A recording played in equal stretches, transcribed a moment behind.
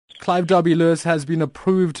Clive Derby-Lewis has been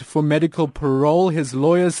approved for medical parole. His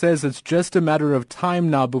lawyer says it's just a matter of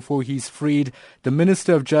time now before he's freed. The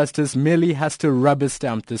Minister of Justice merely has to rubber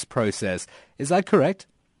stamp this process. Is that correct?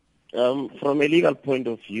 From a legal point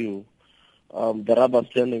of view, the rubber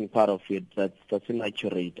stamping part of it, that's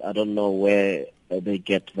inaccurate. I don't know where they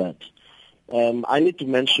get that. I need to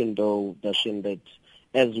mention, though, Dashin, that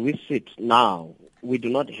as we sit now, we do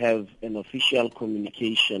not have an official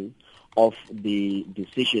communication of the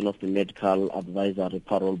decision of the Medical Advisory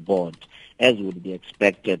Parole Board, as would be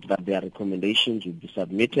expected, that their recommendations would be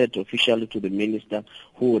submitted officially to the minister,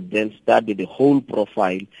 who would then study the whole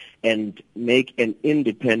profile and make an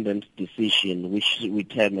independent decision, which we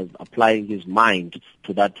term as applying his mind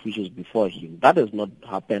to that which is before him. That has not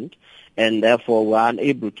happened, and therefore we are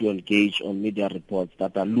unable to engage on media reports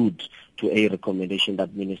that allude to a recommendation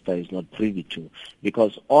that minister is not privy to.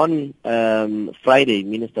 Because on Friday,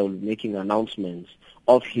 minister will be making announcements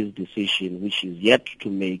of his decision, which is yet to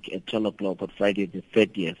make at 10 o'clock on Friday the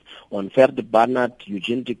 30th, on Ferdi Barnard,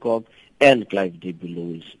 Eugene de Kock, and Clive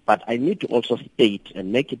Derby-Lewis. But I need to also state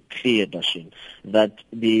and make it clear, Dashin, that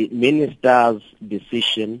the minister's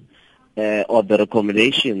decision or the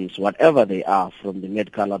recommendations, whatever they are, from the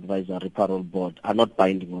Medical Advisory Parole Board are not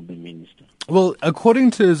binding on the minister. Well,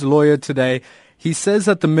 according to his lawyer today, he says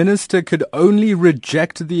that the minister could only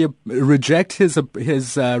reject his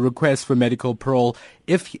request for medical parole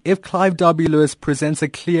if Clive Derby-Lewis presents a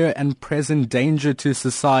clear and present danger to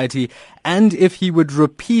society, and if he would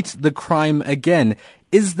repeat the crime again.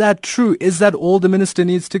 Is that true? Is that all the minister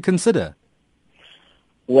needs to consider?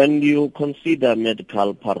 When you consider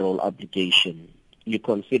medical parole application, you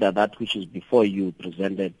consider that which is before you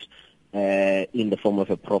presented in the form of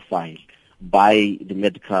a profile by the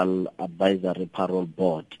Medical Advisory Parole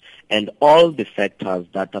Board, and all the factors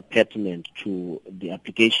that are pertinent to the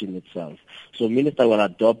application itself. So minister will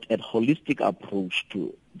adopt a holistic approach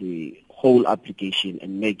to the whole application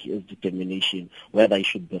and make his determination whether he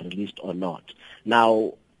should be released or not.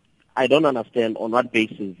 Now, I don't understand on what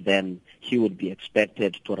basis then he would be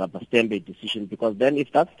expected to rubber stamp a decision, because then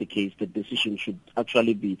if that's the case, the decision should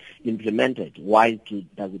actually be implemented. Why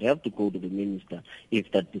does it have to go to the minister if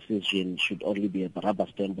that decision should only be a rubber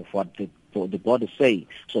stamp of what the board is saying?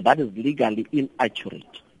 So that is legally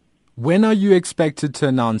inaccurate. When are you expected to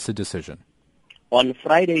announce a decision? On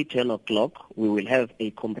Friday, 10 o'clock, we will have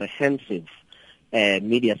a comprehensive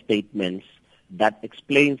media statement that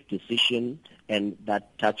explains decision and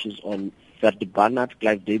that touches on Ferdi Barnard,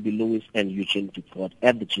 Clive Derby-Lewis, and Eugene de Kock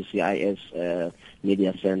at the GCIS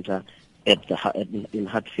Media Center in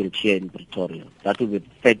Hatfield here in Pretoria. That will be the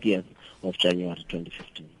 30th of January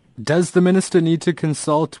 2015. Does the minister need to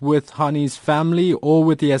consult with Hani's family or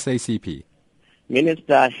with the SACP?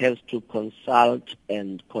 Minister has to consult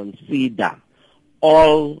and consider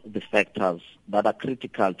all the factors that are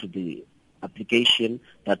critical to the application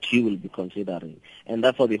that he will be considering. And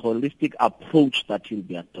therefore the holistic approach that he'll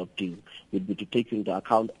be adopting will be to take into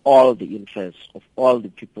account all the interests of all the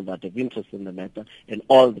people that have interest in the matter and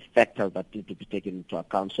all the factors that need to be taken into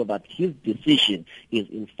account, so that his decision is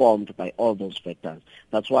informed by all those factors.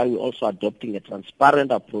 That's why we're also adopting a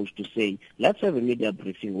transparent approach to say, let's have a media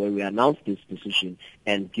briefing where we announce this decision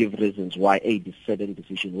and give reasons why a certain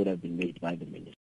decision would have been made by the minister.